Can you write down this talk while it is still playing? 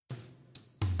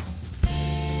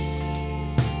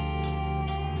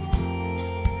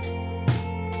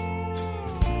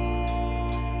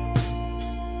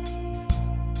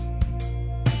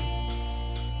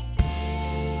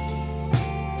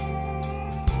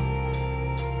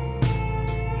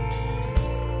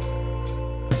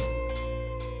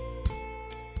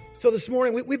So this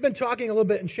morning, we've been talking a little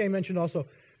bit, and Shane mentioned also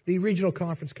the regional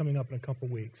conference coming up in a couple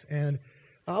weeks. And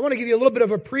I want to give you a little bit of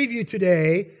a preview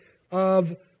today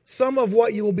of some of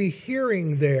what you will be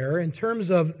hearing there in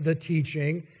terms of the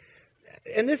teaching.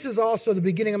 And this is also the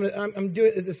beginning. I'm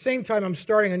doing at the same time. I'm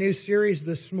starting a new series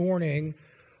this morning.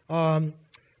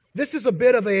 This is a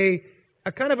bit of a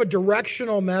kind of a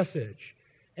directional message,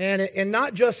 and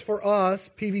not just for us,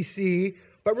 PVC,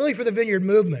 but really for the Vineyard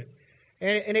movement.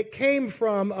 And it came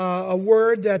from a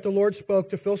word that the Lord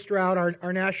spoke to Phil Stroud,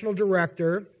 our national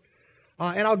director.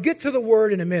 And I'll get to the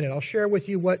word in a minute. I'll share with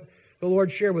you what the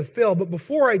Lord shared with Phil. But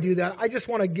before I do that, I just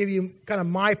want to give you kind of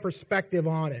my perspective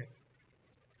on it.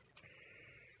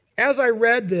 As I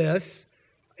read this,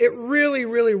 it really,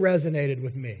 really resonated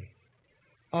with me.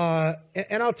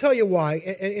 And I'll tell you why.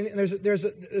 And there's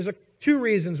two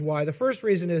reasons why. The first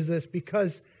reason is this: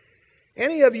 because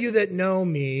any of you that know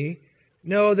me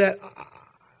know that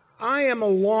I am a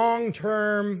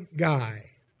long-term guy.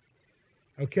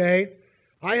 Okay?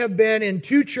 I have been in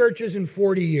 2 churches in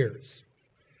 40 years.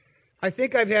 I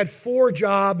think I've had 4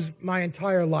 jobs my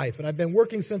entire life, and I've been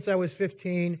working since I was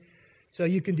 15, so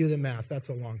you can do the math. That's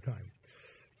a long time.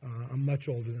 I'm much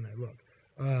older than I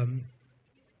look.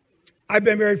 I've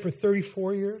been married for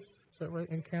 34 years. Is that right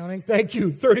in counting? Thank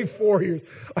you, 34 years.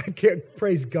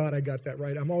 Praise God I got that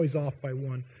right. I'm always off by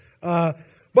 1.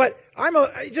 But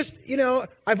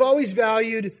I've always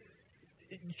valued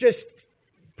just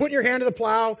putting your hand to the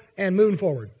plow and moving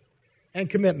forward and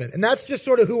commitment. And that's just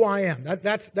sort of who I am.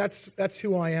 That's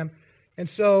who I am. And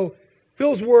so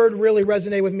Phil's word really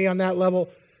resonated with me on that level.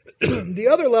 The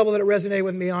other level that it resonated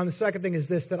with me on, the second thing is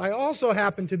this, that I also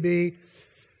happen to be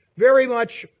very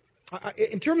much,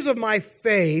 in terms of my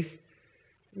faith,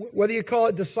 whether you call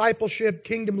it discipleship,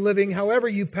 kingdom living, however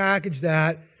you package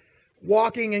that,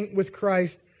 walking with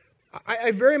Christ,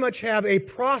 I very much have a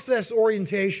process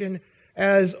orientation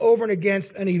as over and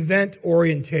against an event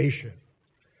orientation.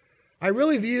 I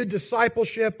really view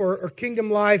discipleship or kingdom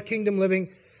life, kingdom living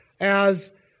as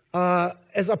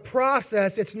a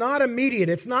process. It's not immediate.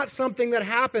 It's not something that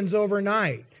happens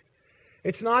overnight.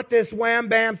 It's not this wham,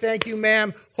 bam, thank you,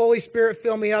 ma'am, Holy Spirit,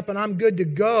 fill me up, and I'm good to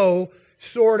go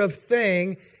sort of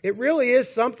thing. It really is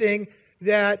something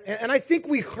that, and I think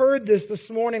we heard this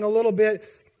morning a little bit,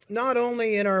 not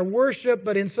only in our worship,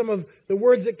 but in some of the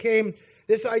words that came,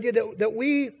 this idea that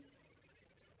we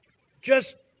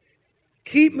just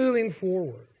keep moving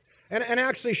forward. And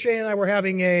actually, Shane and I were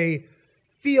having a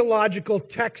theological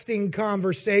texting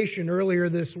conversation earlier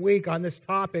this week on this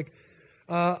topic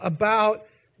about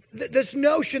this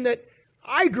notion that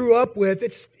I grew up with.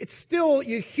 It's still,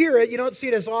 you hear it, you don't see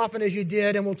it as often as you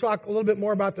did, and we'll talk a little bit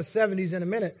more about the 70s in a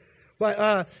minute.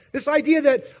 But this idea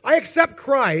that I accept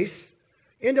Christ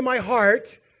into my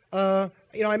heart, I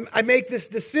make this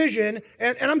decision,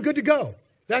 and I'm good to go.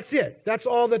 That's it. That's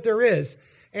all that there is.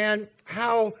 And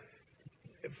how,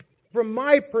 from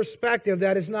my perspective,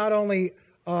 that is not only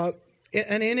an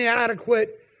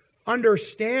inadequate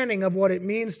understanding of what it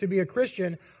means to be a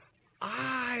Christian,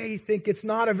 I think it's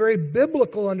not a very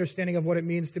biblical understanding of what it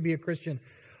means to be a Christian.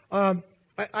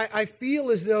 I feel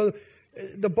as though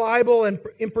the Bible, and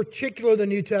in particular the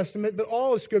New Testament, but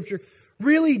all of Scripture,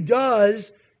 really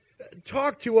does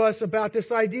talk to us about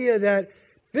this idea that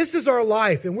this is our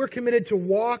life, and we're committed to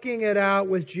walking it out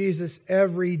with Jesus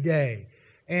every day.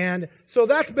 And so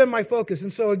that's been my focus.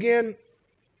 And so again,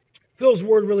 Phil's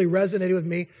word really resonated with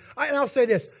me. And I'll say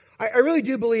this, I really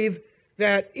do believe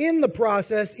that in the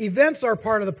process, events are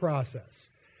part of the process.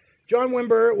 John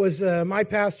Wimber was my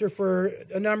pastor for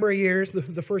a number of years,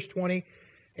 the first 20,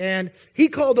 and he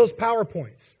called those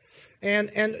PowerPoints.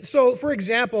 And so, for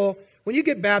example, when you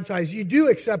get baptized, you do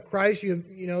accept Christ.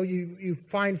 You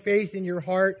find faith in your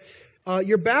heart.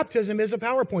 Your baptism is a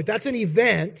PowerPoint. That's an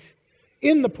event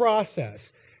in the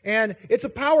process, and it's a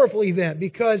powerful event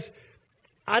because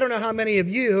I don't know how many of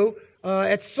you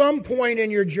at some point in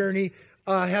your journey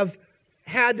have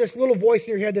had this little voice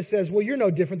in your head that says, "Well, you're no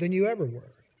different than you ever were.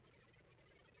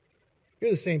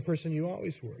 You're the same person you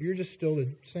always were. You're just still the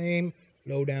same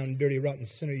low-down, dirty, rotten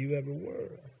sinner you ever were."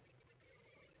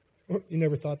 You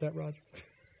never thought that, Roger?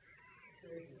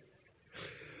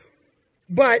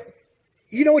 But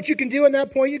you know what you can do in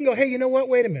that point? You can go, hey, you know what?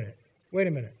 Wait a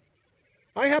minute.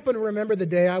 I happen to remember the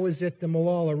day I was at the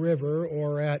Malala River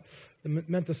or at the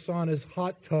Mentasana's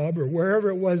hot tub or wherever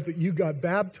it was that you got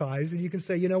baptized, and you can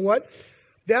say, you know what?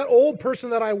 That old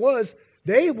person that I was,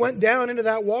 they went down into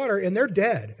that water and they're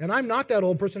dead. And I'm not that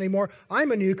old person anymore.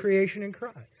 I'm a new creation in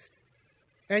Christ.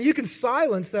 And you can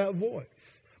silence that voice.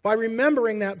 by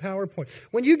remembering that PowerPoint.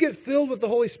 When you get filled with the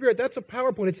Holy Spirit, that's a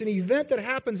PowerPoint. It's an event that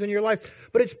happens in your life,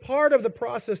 but it's part of the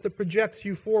process that projects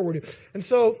you forward. And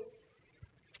so,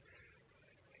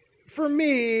 for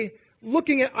me,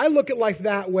 I look at life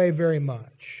that way very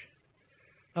much.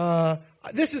 I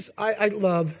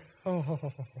love,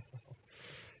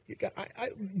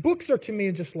 books are to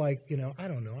me just like, I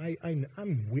don't know,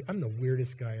 I'm the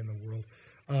weirdest guy in the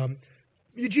world.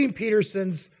 Eugene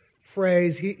Peterson's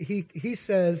phrase, he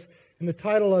says in the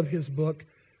title of his book,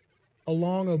 A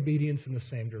Long Obedience in the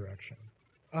Same Direction.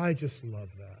 I just love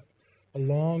that. A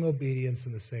long obedience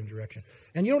in the same direction.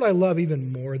 And you know what I love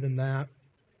even more than that?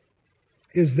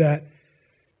 Is that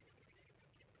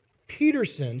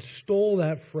Peterson stole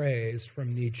that phrase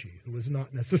from Nietzsche, who was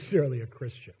not necessarily a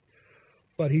Christian.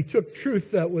 But he took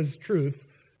truth that was truth,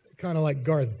 kind of like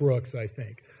Garth Brooks, I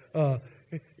think. When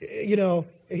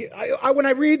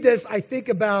I read this, I think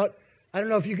about, I don't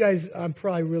know if you guys, I'm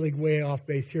probably really way off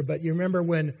base here, but you remember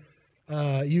when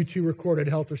U2 recorded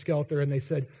Helter Skelter and they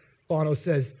said, Bono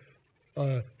says,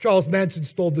 Charles Manson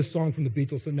stole this song from the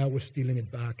Beatles and now we're stealing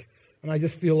it back. And I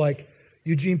just feel like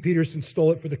Eugene Peterson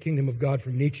stole it for the kingdom of God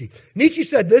from Nietzsche. Nietzsche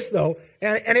said this, though,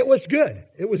 and it was good.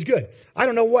 It was good. I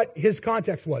don't know what his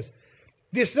context was.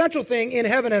 The essential thing in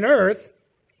heaven and earth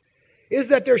is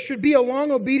that there should be a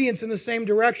long obedience in the same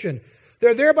direction.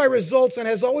 There thereby results and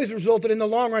has always resulted in the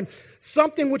long run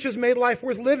something which has made life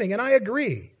worth living. And I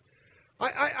agree.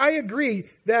 I agree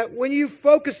that when you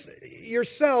focus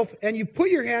yourself and you put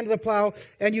your hand to the plow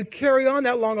and you carry on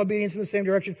that long obedience in the same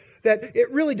direction, that it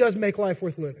really does make life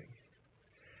worth living.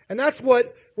 And that's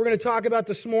what we're going to talk about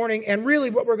this morning, and really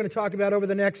what we're going to talk about over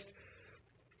the next,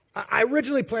 I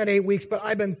originally planned 8 weeks, but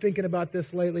I've been thinking about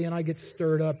this lately, and I get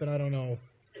stirred up, and I don't know,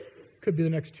 could be the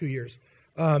next 2 years.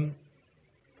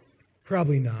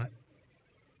 Probably not.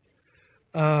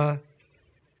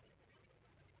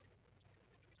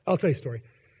 I'll tell you a story.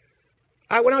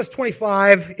 When I was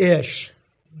 25-ish,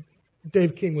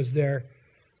 Dave King was there.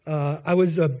 I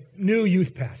was a new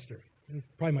youth pastor,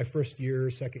 probably my first year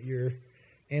or second year.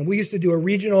 And we used to do a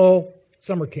regional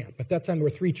summer camp. At that time, there were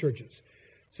 3 churches.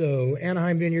 So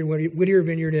Anaheim Vineyard, Whittier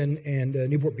Vineyard, and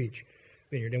Newport Beach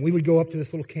Vineyard. And we would go up to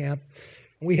this little camp.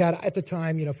 And we had, at the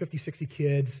time, 50, 60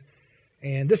 kids.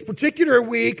 And this particular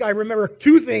week, I remember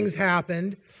 2 things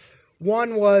happened.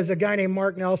 One was a guy named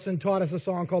Mark Nelson taught us a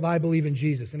song called I Believe in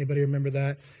Jesus. Anybody remember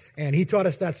that? And he taught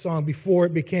us that song before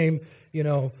it became,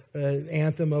 an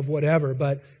anthem of whatever.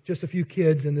 But just a few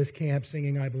kids in this camp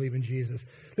singing I Believe in Jesus.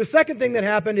 The second thing that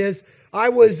happened is I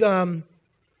was, doing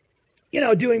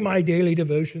my daily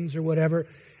devotions or whatever.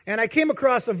 And I came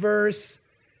across a verse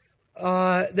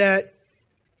that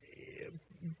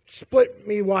split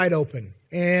me wide open.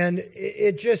 And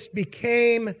it just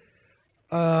became,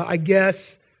 I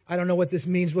don't know what this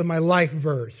means with my life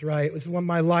verse, right? It was what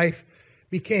my life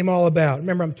became all about.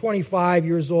 Remember, I'm 25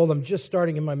 years old. I'm just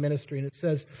starting in my ministry. And it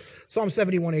says, Psalm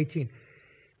 71:18,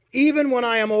 even when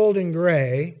I am old and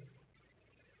gray,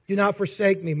 do not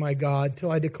forsake me, my God,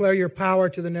 till I declare your power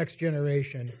to the next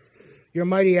generation, your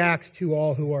mighty acts to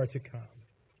all who are to come.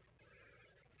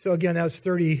 So again, that was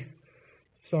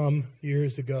 30-some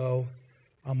years ago.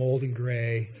 I'm old and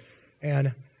gray.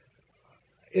 And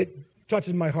it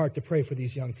touches my heart to pray for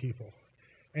these young people.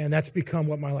 And that's become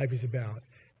what my life is about.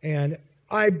 And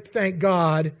I thank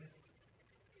God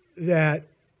that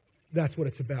that's what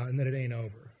it's about and that it ain't over.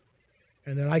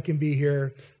 And that I can be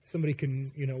here, somebody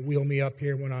can, wheel me up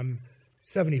here when I'm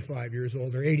 75 years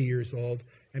old or 80 years old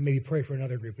and maybe pray for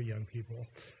another group of young people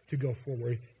to go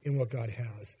forward in what God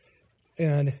has.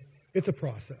 And it's a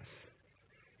process.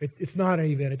 It's not an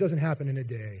event. It doesn't happen in a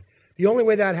day. The only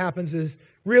way that happens is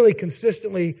really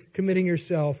consistently committing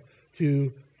yourself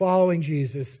to following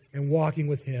Jesus and walking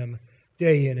with Him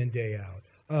day in and day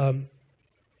out.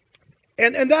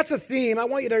 And that's a theme. I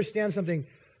want you to understand something.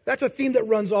 That's a theme that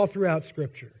runs all throughout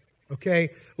Scripture. Okay?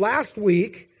 Last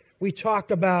week, we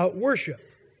talked about worship.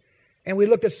 And we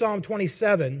looked at Psalm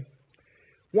 27.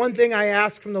 One thing I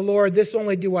ask from the Lord, this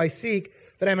only do I seek,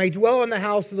 that I may dwell in the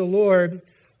house of the Lord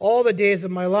all the days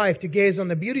of my life, to gaze on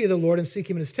the beauty of the Lord and seek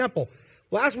Him in His temple.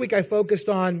 Last week I focused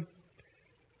on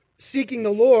seeking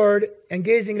the Lord and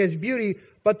gazing at His beauty,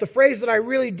 but the phrase that I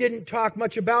really didn't talk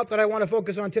much about that I want to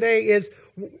focus on today is,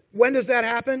 when does that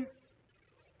happen?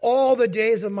 All the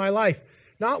days of my life.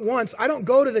 Not once. I don't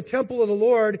go to the temple of the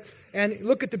Lord and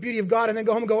look at the beauty of God and then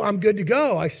go home and go, I'm good to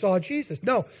go. I saw Jesus.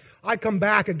 No, I come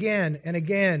back again and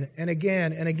again and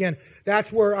again and again.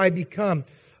 That's where I become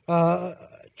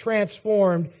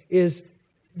transformed, is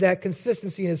that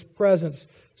consistency in His presence.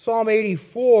 Psalm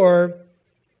 84,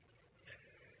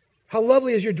 how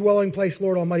lovely is your dwelling place,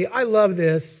 Lord Almighty. I love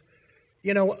this.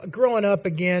 growing up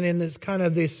again in this kind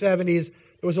of the 70s,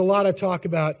 there was a lot of talk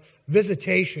about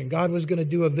visitation. God was going to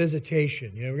do a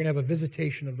visitation. We're going to have a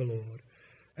visitation of the Lord.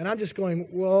 And I'm just going,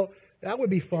 well, that would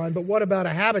be fun, but what about a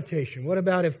habitation? What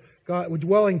about if God, a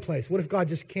dwelling place? What if God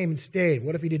just came and stayed?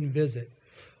 What if he didn't visit?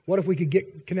 What if we could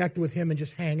get connected with him and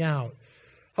just hang out?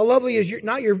 How lovely is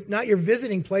not your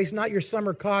visiting place, not your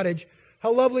summer cottage.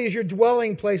 How lovely is your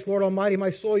dwelling place, Lord Almighty. My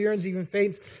soul yearns, even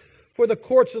faints for the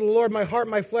courts of the Lord. My heart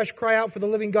and my flesh cry out for the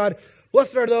living God.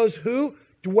 Blessed are those who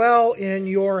dwell in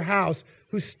your house,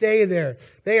 who stay there.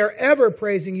 They are ever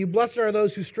praising you. Blessed are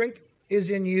those whose strength is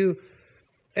in you.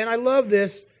 And I love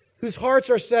this, whose hearts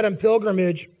are set on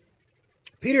pilgrimage.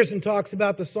 Peterson talks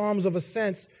about the Psalms of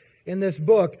Ascents in this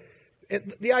book.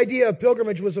 The idea of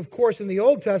pilgrimage was, of course, in the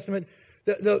Old Testament.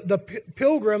 The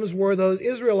pilgrims were those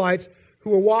Israelites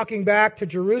who were walking back to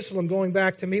Jerusalem, going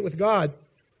back to meet with God.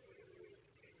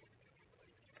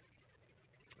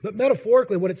 But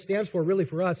metaphorically, what it stands for really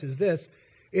for us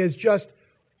is just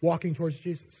walking towards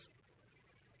Jesus.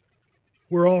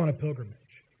 We're all on a pilgrimage.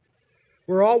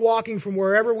 We're all walking from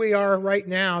wherever we are right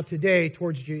now today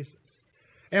towards Jesus.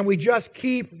 And we just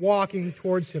keep walking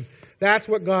towards him. That's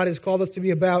what God has called us to be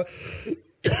about.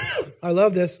 I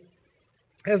love this.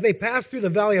 As they pass through the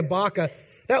valley of Baca,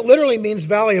 that literally means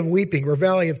valley of weeping or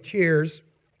valley of tears.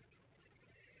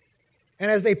 And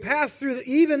as they pass through,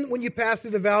 even when you pass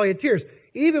through the valley of tears,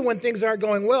 even when things aren't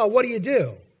going well, what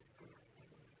do?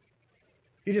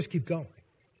 You just keep going.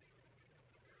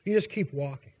 You just keep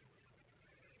walking.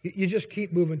 You just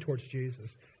keep moving towards Jesus.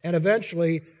 And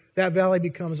eventually, that valley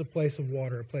becomes a place of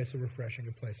water, a place of refreshing,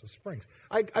 a place of springs.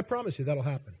 I promise you that'll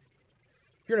happen.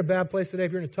 If you're in a bad place today,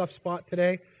 if you're in a tough spot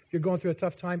today, if you're going through a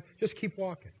tough time, just keep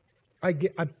walking.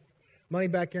 Money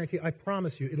back guarantee. I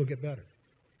promise you it'll get better.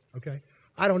 Okay?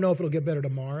 I don't know if it'll get better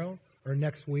tomorrow or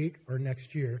next week or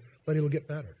next year, but it'll get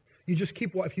better. You just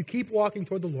if you keep walking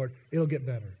toward the Lord, it'll get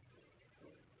better.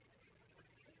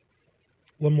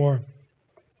 One more.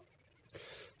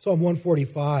 Psalm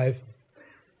 145.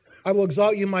 I will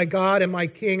exalt you, my God and my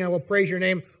King. I will praise your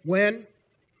name. When?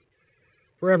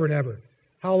 Forever and ever.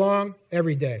 How long?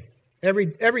 Every day.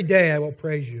 Every day I will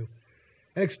praise you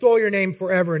and extol your name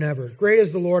forever and ever. Great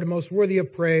is the Lord and most worthy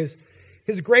of praise.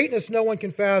 His greatness no one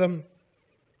can fathom.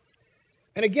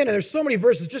 And again, there's so many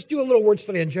verses. Just do a little word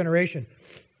study on generation.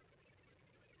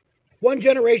 One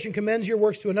generation commends your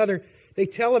works to another. They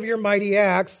tell of your mighty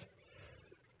acts.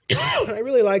 I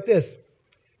really like this.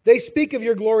 They speak of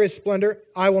your glorious splendor.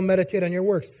 I will meditate on your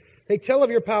works. They tell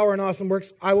of your power and awesome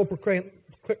works. I will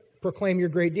proclaim your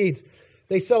great deeds.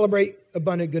 They celebrate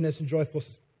abundant goodness and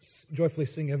joyfully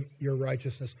sing of your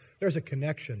righteousness. There's a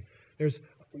connection.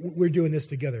 We're doing this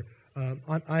together.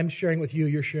 I'm sharing with you,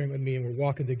 you're sharing with me, and we're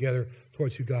walking together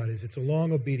towards who God is. It's a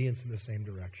long obedience in the same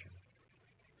direction.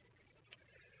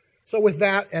 So with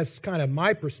that as kind of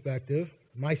my perspective,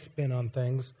 my spin on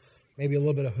things, maybe a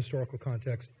little bit of historical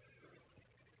context,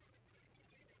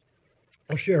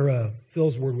 I'll share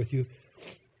Phil's word with you.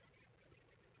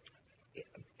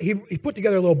 He put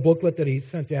together a little booklet that he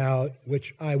sent out,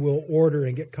 which I will order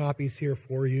and get copies here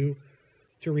for you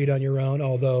to read on your own,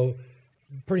 although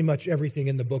pretty much everything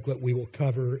in the booklet we will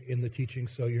cover in the teaching,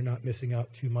 so you're not missing out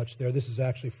too much there. This is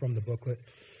actually from the booklet.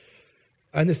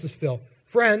 And this is Phil.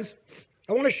 Friends,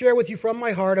 I want to share with you from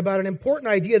my heart about an important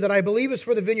idea that I believe is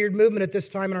for the Vineyard movement at this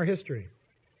time in our history.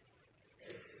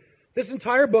 This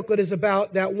entire booklet is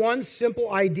about that one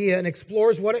simple idea and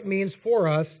explores what it means for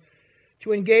us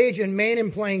to engage in main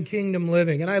and plain kingdom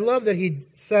living. And I love that he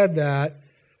said that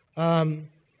for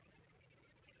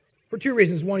two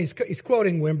reasons. One, he's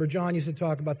quoting Wimber. John used to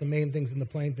talk about the main things and the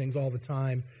plain things all the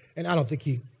time. And I don't think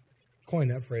he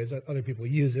coined that phrase. Other people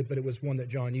use it, but it was one that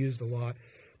John used a lot.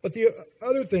 But the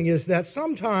other thing is that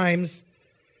sometimes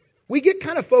we get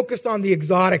kind of focused on the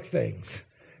exotic things.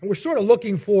 And we're sort of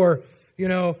looking for,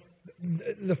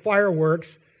 the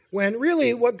fireworks, when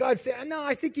really what God said, no,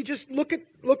 I think you just look at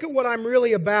what I'm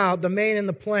really about, the main and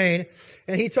the plain.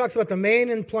 And he talks about the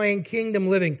main and plain kingdom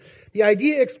living. The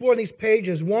idea explored in these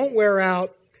pages won't wear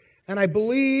out, and I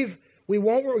believe we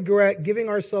won't regret giving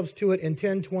ourselves to it in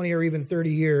 10, 20, or even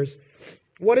 30 years.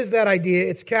 What is that idea?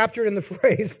 It's captured in the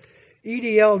phrase,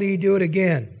 EDLD, do it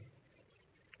again.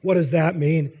 What does that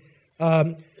mean?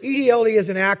 EDLD is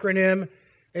an acronym.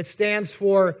 It stands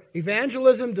for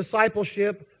Evangelism,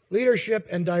 Discipleship, Leadership,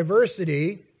 and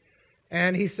Diversity.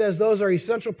 And he says those are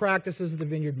essential practices of the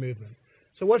Vineyard movement.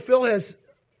 So what Phil has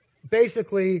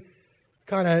basically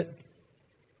kind of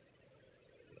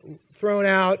thrown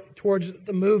out towards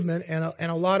the movement,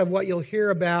 and a lot of what you'll hear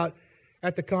about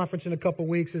at the conference in a couple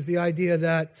weeks, is the idea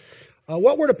that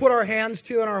what we're to put our hands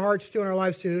to and our hearts to and our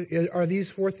lives to are these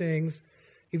four things.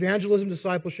 evangelism,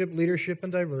 discipleship, leadership,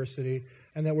 and diversity,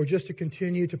 and that we're just to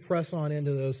continue to press on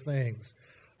into those things.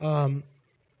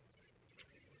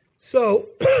 So,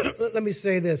 let me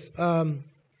say this.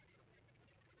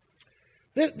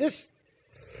 This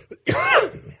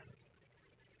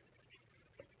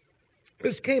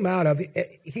came out of,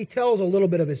 he tells a little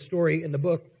bit of his story in the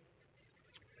book.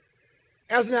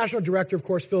 As the national director, of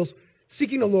course, Phil's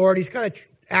seeking the Lord. He's kind of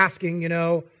asking,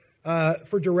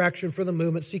 for direction for the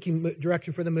movement, seeking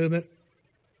direction for the movement.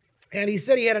 And he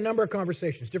said he had a number of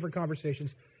conversations, different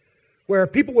conversations, where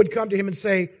people would come to him and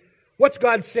say, what's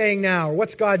God saying now? Or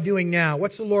what's God doing now?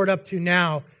 What's the Lord up to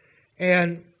now?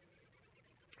 And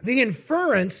the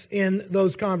inference in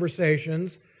those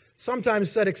conversations,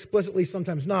 sometimes said explicitly,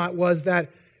 sometimes not, was that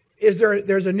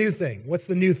there's a new thing. What's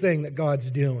the new thing that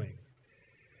God's doing?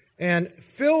 And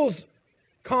Phil's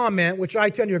comment, which I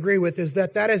tend to agree with, is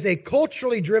that is a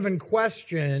culturally driven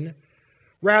question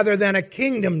rather than a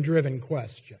kingdom-driven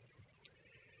question.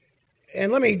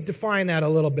 And let me define that a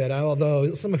little bit,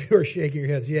 although some of you are shaking your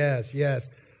heads. Yes.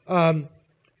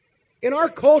 In our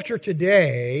culture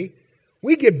today,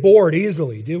 we get bored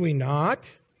easily, do we not?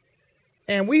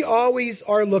 And we always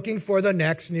are looking for the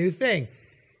next new thing.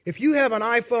 If you have an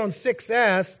iPhone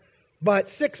 6S,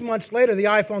 but 6 months later the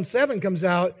iPhone 7 comes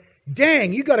out,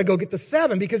 dang, you got to go get the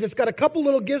 7 because it's got a couple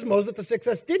little gizmos that the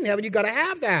 6S didn't have, and you got to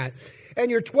have that.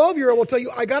 And your 12-year-old will tell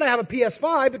you, I got to have a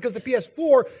PS5 because the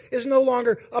PS4 is no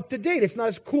longer up to date. It's not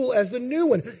as cool as the new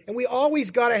one. And we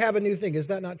always got to have a new thing. Is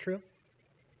that not true?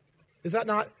 Is that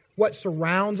not what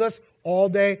surrounds us all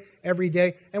day, every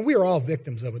day? And we are all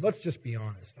victims of it. Let's just be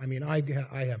honest. I mean, I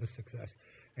have a 6S.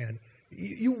 And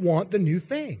you want the new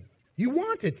thing. You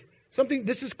want it. Something,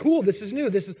 this is cool, this is new,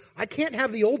 I can't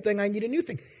have the old thing, I need a new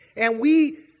thing. And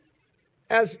we,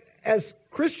 as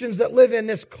Christians that live in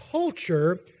this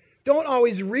culture, don't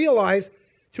always realize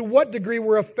to what degree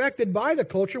we're affected by the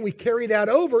culture. We carry that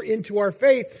over into our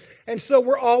faith. And so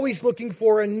we're always looking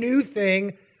for a new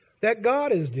thing that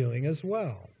God is doing as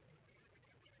well.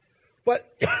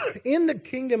 But in the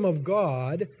kingdom of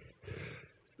God,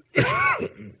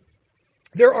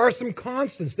 there are some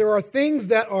constants. There are things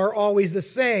that are always the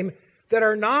same, that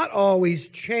are not always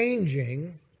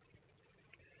changing.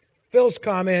 Phil's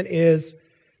comment is,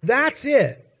 that's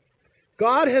it.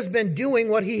 God has been doing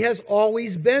what He has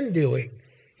always been doing.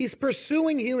 He's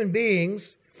pursuing human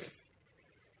beings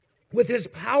with His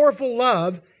powerful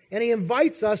love, and He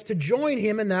invites us to join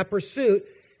Him in that pursuit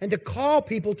and to call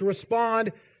people to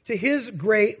respond to His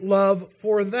great love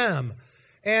for them.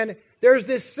 And there's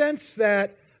this sense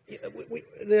that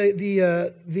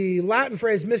the Latin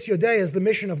phrase missio Dei is the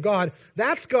mission of God.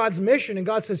 That's God's mission, and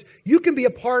God says, you can be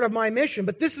a part of my mission,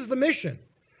 but this is the mission.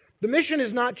 The mission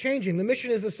is not changing. The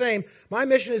mission is the same. My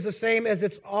mission is the same as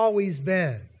it's always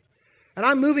been. And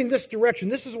I'm moving this direction.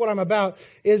 This is what I'm about,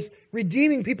 is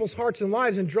redeeming people's hearts and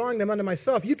lives and drawing them unto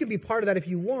myself. You can be part of that if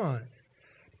you want.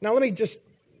 Now let me just,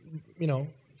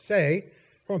 say,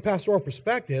 from a pastoral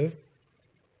perspective,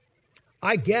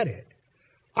 I get it.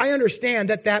 I understand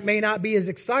that may not be as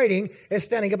exciting as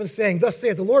standing up and saying, thus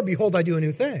saith the Lord, behold, I do a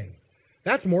new thing.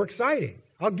 That's more exciting.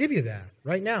 I'll give you that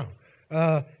right now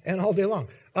and all day long.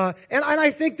 And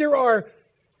I think there are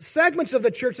segments of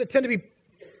the church that tend to be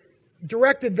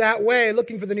directed that way,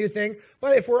 looking for the new thing.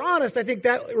 But if we're honest, I think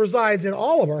that resides in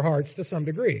all of our hearts to some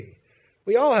degree.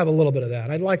 We all have a little bit of that.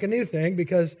 I'd like a new thing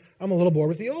because I'm a little bored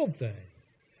with the old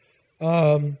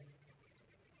thing.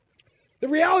 The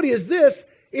reality is this: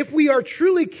 if we are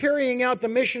truly carrying out the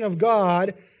mission of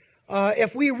God,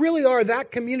 if we really are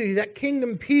that community, that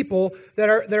kingdom people that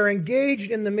are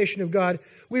engaged in the mission of God,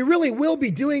 we really will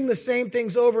be doing the same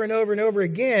things over and over and over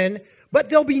again, but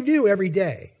they'll be new every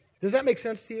day. Does that make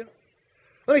sense to you?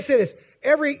 Let me say this.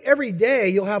 Every day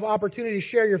you'll have opportunity to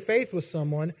share your faith with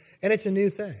someone, and it's a new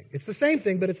thing. It's the same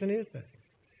thing, but it's a new thing.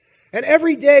 And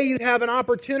every day you have an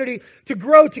opportunity to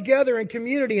grow together in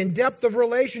community and depth of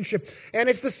relationship, and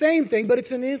it's the same thing, but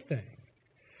it's a new thing.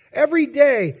 Every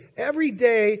day,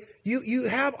 you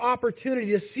have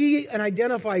opportunity to see and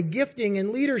identify gifting and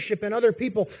leadership in other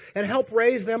people and help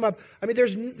raise them up. I mean,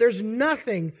 there's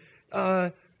nothing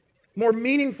more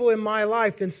meaningful in my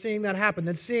life than seeing that happen,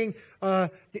 than seeing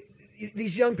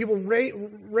these young people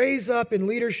raise up in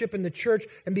leadership in the church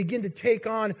and begin to take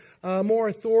on more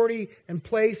authority and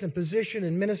place and position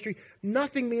in ministry.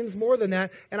 Nothing means more than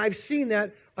that, and I've seen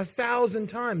that 1,000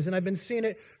 times, and I've been seeing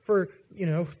it for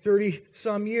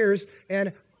 30-some years,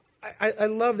 and I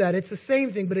love that. It's the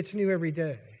same thing, but it's new every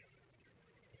day.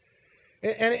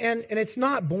 And it's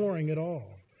not boring at all.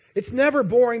 It's never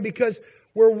boring because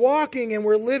we're walking and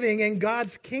we're living in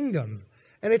God's kingdom.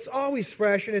 And it's always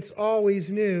fresh and it's always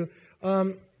new.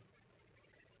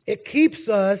 it keeps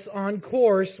us on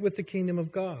course with the kingdom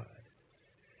of God.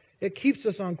 It keeps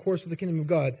us on course with the kingdom of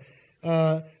God.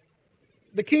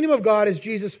 The kingdom of God is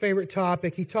Jesus' favorite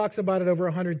topic. He talks about it over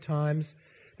 100 times.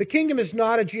 The kingdom is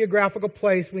not a geographical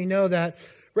place. We know that.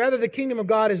 Rather, the kingdom of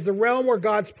God is the realm where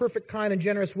God's perfect, kind, and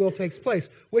generous will takes place.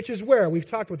 Which is where? We've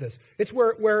talked about this. It's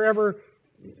wherever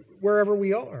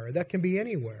we are. That can be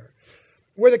anywhere.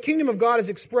 Where the kingdom of God is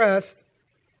expressed,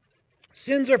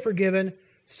 sins are forgiven,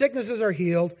 sicknesses are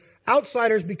healed,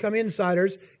 outsiders become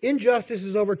insiders, injustice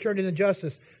is overturned into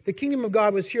justice. The kingdom of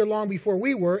God was here long before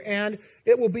we were, and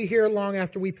it will be here long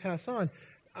after we pass on.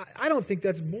 I don't think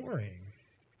that's boring.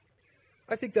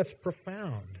 I think that's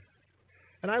profound.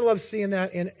 And I love seeing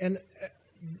that in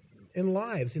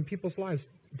lives, in people's lives,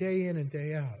 day in and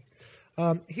day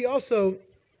out. He also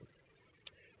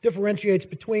differentiates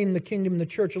between the kingdom and the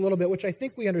church a little bit, which I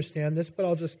think we understand this, but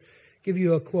I'll just give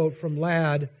you a quote from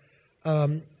Ladd.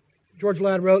 George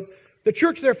Ladd wrote, "The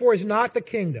church, therefore, is not the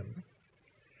kingdom.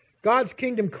 God's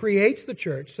kingdom creates the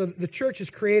church, so the church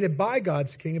is created by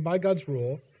God's kingdom, by God's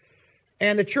rule,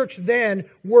 and the church then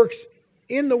works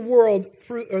in the world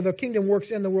through, or the kingdom works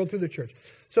in the world through the church."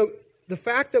 So the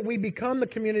fact that we become the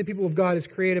community of people of God is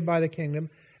created by the kingdom,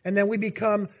 and then we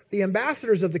become the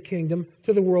ambassadors of the kingdom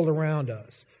to the world around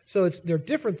us. So they're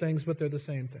different things, but they're the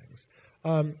same things.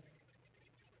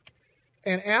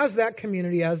 And as that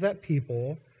community, as that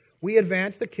people, we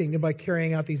advance the kingdom by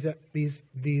carrying out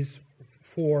these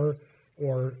four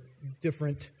or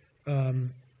different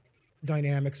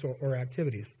dynamics or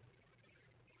activities.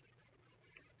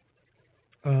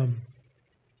 We'll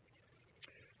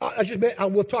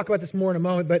talk about this more in a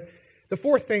moment, but the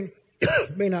fourth thing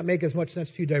may not make as much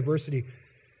sense to you, diversity.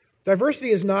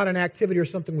 Diversity is not an activity or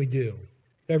something we do.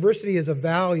 Diversity is a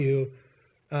value,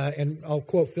 and I'll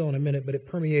quote Phil in a minute, but it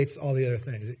permeates all the other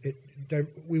things.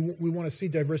 We want to see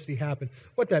diversity happen.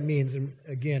 What that means,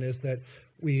 again, is that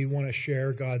we want to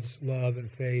share God's love and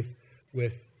faith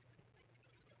with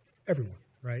everyone,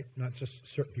 right? Not just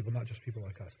certain people, not just people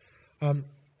like us.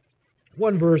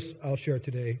 One verse I'll share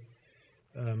today,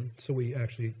 so we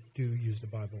actually do use the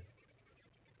Bible.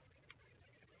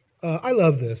 I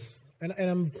love this, and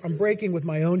I'm breaking with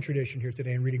my own tradition here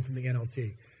today and reading from the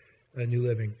NLT, New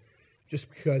Living, just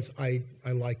because I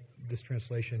like this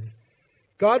translation.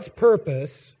 God's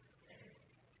purpose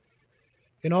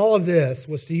in all of this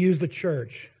was to use the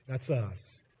church, that's us,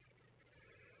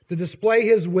 to display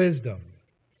His wisdom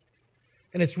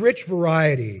and its rich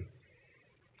variety.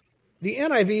 The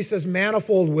NIV says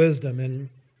manifold wisdom, and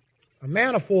a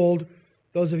manifold,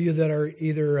 those of you that are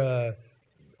either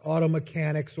auto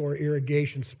mechanics or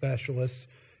irrigation specialists,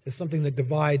 is something that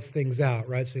divides things out,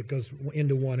 right? So it goes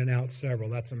into one and out several.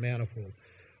 That's a manifold.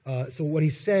 So what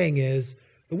he's saying is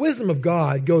the wisdom of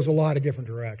God goes a lot of different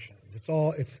directions.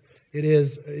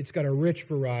 It's got a rich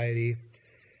variety.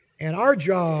 And our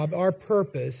job, our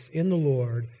purpose in the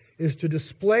Lord is to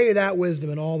display that wisdom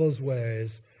in all those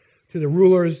ways to the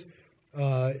rulers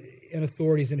and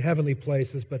authorities in heavenly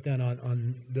places, but then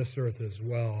on this earth as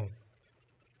well.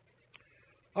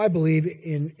 I believe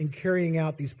in carrying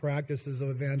out these practices of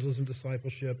evangelism,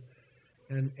 discipleship,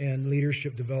 and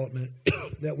leadership development,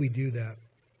 that we do that.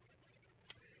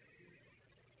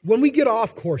 When we get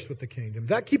off course with the kingdom,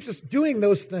 that keeps us doing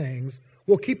those things,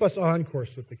 will keep us on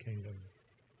course with the kingdom.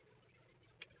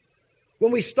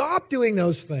 When we stop doing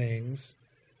those things,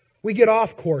 we get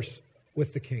off course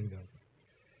with the kingdom.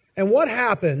 And what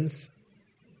happens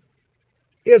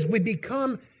is we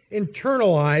become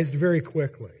internalized very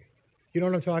quickly. You know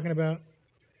what I'm talking about?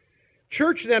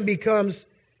 Church then becomes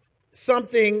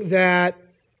something that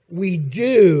we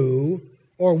do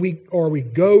or we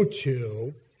go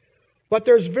to, but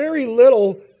there's very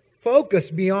little focus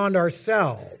beyond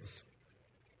ourselves.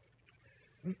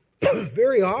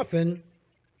 Very often,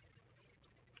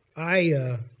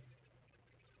 I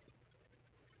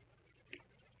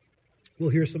will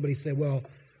hear somebody say, well,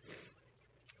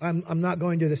 I'm not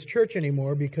going to this church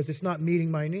anymore because it's not meeting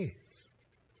my needs.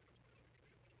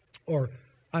 Or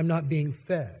I'm not being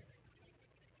fed.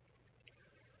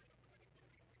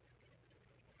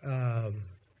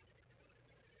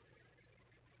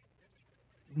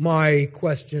 My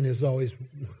question is always,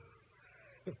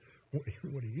 what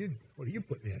are you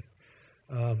putting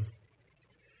in?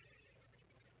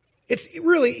 It's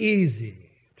really easy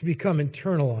to become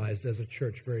internalized as a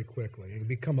church very quickly and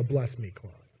become a bless me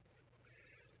club.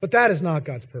 But that is not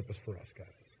God's purpose for us, guys.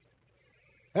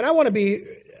 And I want to be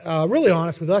really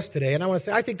honest with us today, and I want to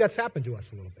say I think that's happened to us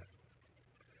a little bit.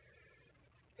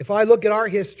 If I look at our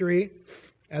history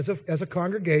as a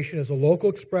congregation, as a local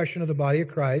expression of the body of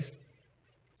Christ,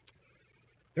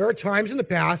 There are times in the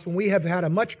past when we have had a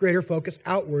much greater focus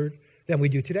outward than we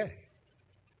do today.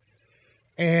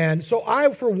 And so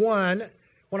I, for one,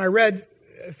 when I read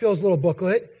Phil's little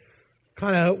booklet,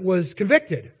 kind of was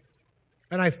convicted.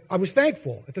 And I was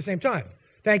thankful at the same time.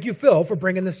 Thank you, Phil, for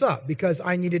bringing this up, because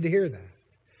I needed to hear that.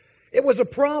 It was a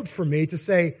prompt for me to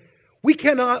say, we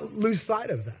cannot lose sight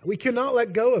of that. We cannot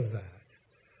let go of that.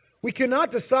 We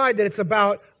cannot decide that it's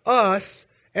about us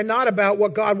and not about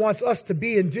what God wants us to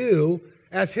be and do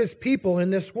as His people in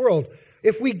this world.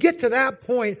 If we get to that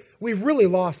point, we've really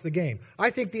lost the game.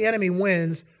 I think the enemy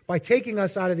wins by taking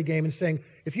us out of the game and saying,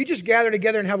 if you just gather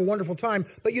together and have a wonderful time,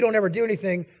 but you don't ever do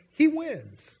anything, he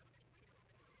wins.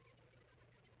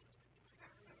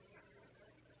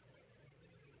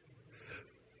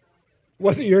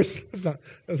 Was it yours? It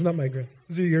was not my grace.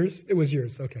 Was it yours? It was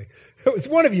yours. Okay. It was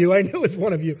one of you. I knew it was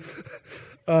one of you.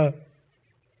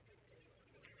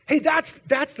 Hey, that's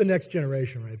the next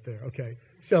generation right there. Okay.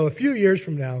 So a few years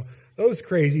from now, those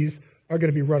crazies are going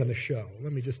to be running the show.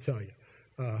 Let me just tell you.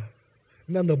 And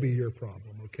then they'll be your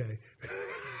problem, okay?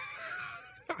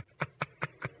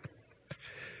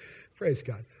 Praise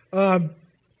God.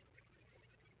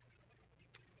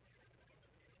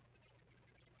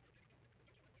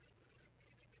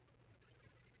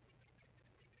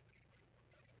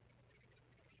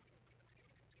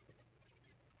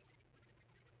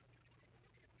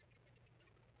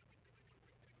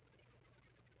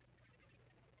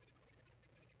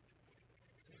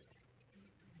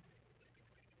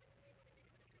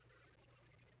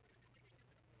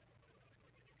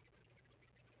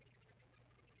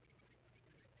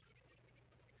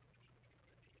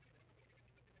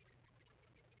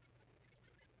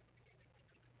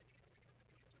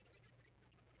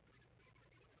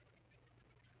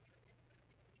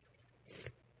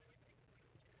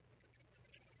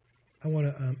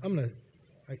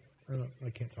 I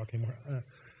can't talk anymore.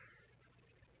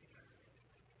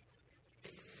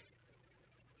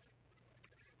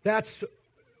 That's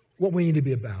what we need to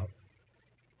be about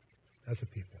as a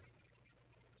people.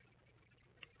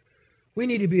 We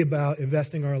need to be about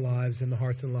investing our lives in the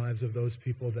hearts and lives of those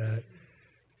people that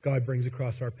God brings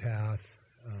across our path.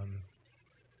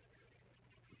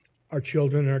 Our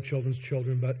children and our children's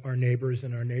children, but our neighbors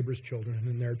and our neighbors' children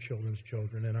and their children's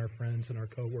children, and our friends and our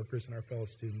co-workers and our fellow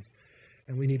students.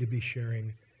 And we need to be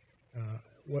sharing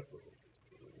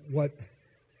what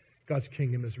God's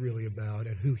kingdom is really about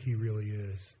and who He really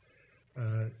is.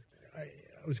 I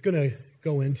was going to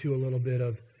go into a little bit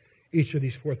of each of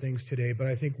these four things today, but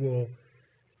I think we'll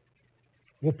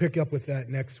pick up with that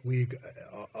next week.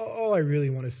 All I really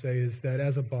want to say is that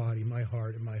as a body, my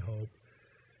heart and my hope,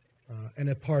 and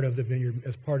as part of the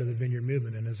Vineyard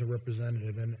movement, and as a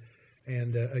representative,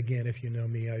 and again, if you know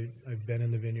me, I've been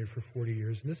in the Vineyard for 40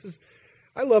 years, and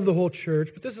I love the whole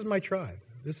church, but this is my tribe.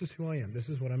 This is who I am. This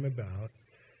is what I'm about,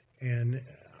 and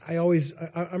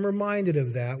I'm reminded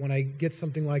of that when I get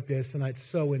something like this, and it's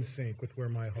so in sync with where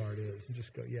my heart is, and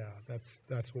just go, yeah,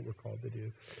 that's what we're called to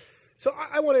do. So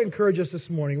I want to encourage us this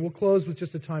morning. We'll close with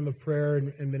just a time of prayer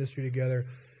and ministry together.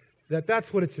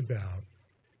 That's what it's about.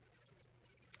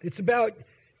 It's about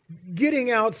getting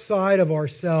outside of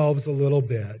ourselves a little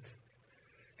bit.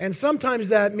 And sometimes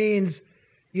that means,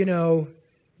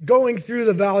 going through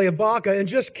the valley of Baca and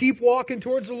just keep walking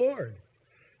towards the Lord.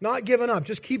 Not giving up.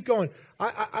 Just keep going.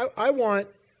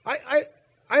 I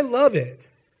love it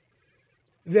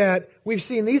that we've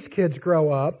seen these kids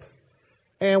grow up,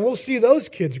 and we'll see those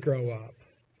kids grow up.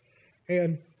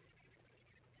 And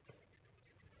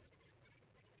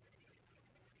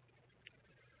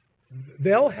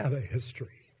they'll have a history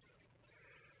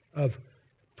of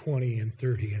 20 and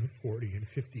 30 and 40 and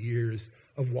 50 years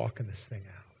of walking this thing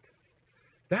out.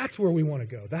 That's where we want to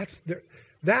go. That's it.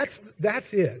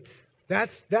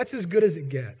 That's as good as it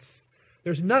gets.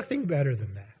 There's nothing better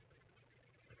than that.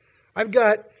 I've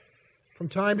got, from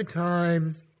time to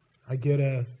time, I get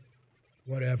a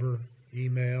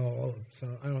email. So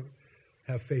I don't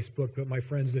have Facebook, but my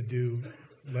friends that do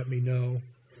let me know.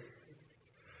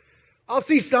 I'll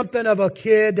see something of a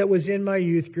kid that was in my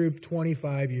youth group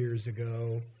 25 years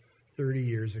ago, 30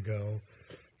 years ago,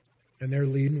 and they're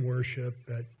leading worship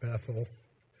at Bethel,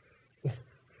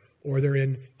 or they're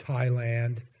in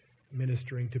Thailand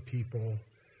ministering to people,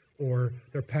 or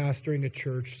they're pastoring a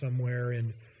church somewhere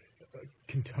in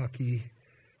Kentucky,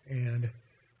 and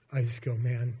I just go,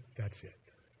 man, that's it.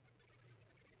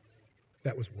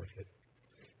 That was worth it.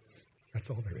 That's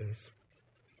all there is.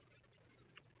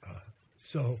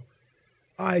 So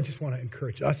I just want to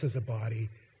encourage us as a body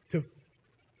to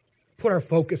put our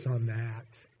focus on that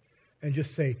and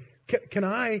just say,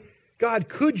 God,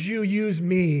 could you use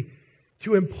me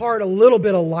to impart a little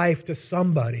bit of life to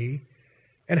somebody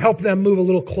and help them move a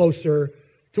little closer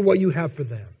to what you have for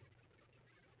them.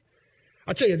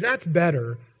 I'll tell you, that's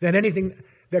better than anything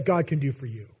that God can do for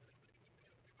you.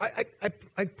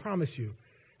 I promise you.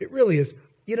 It really is.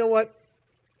 You know what?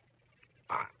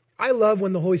 I love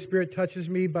when the Holy Spirit touches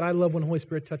me, but I love when the Holy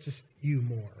Spirit touches you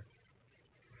more.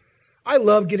 I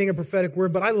love getting a prophetic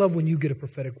word, but I love when you get a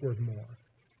prophetic word more.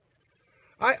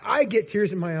 I get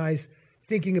tears in my eyes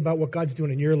thinking about what God's doing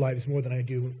in your lives more than I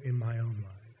do in my own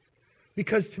life.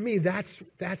 Because to me, that's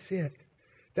it.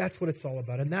 That's what it's all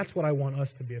about. And that's what I want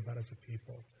us to be about as a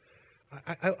people.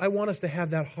 I want us to have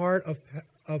that heart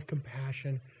of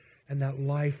compassion and that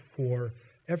life for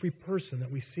every person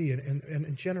that we see,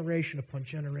 and generation upon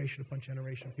generation upon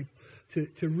generation of people,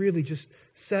 to really just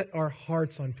set our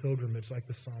hearts on pilgrimage, like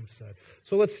the psalm said.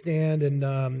 So let's stand, and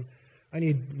I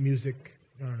need music.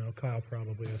 I don't know, Kyle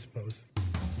probably, I suppose.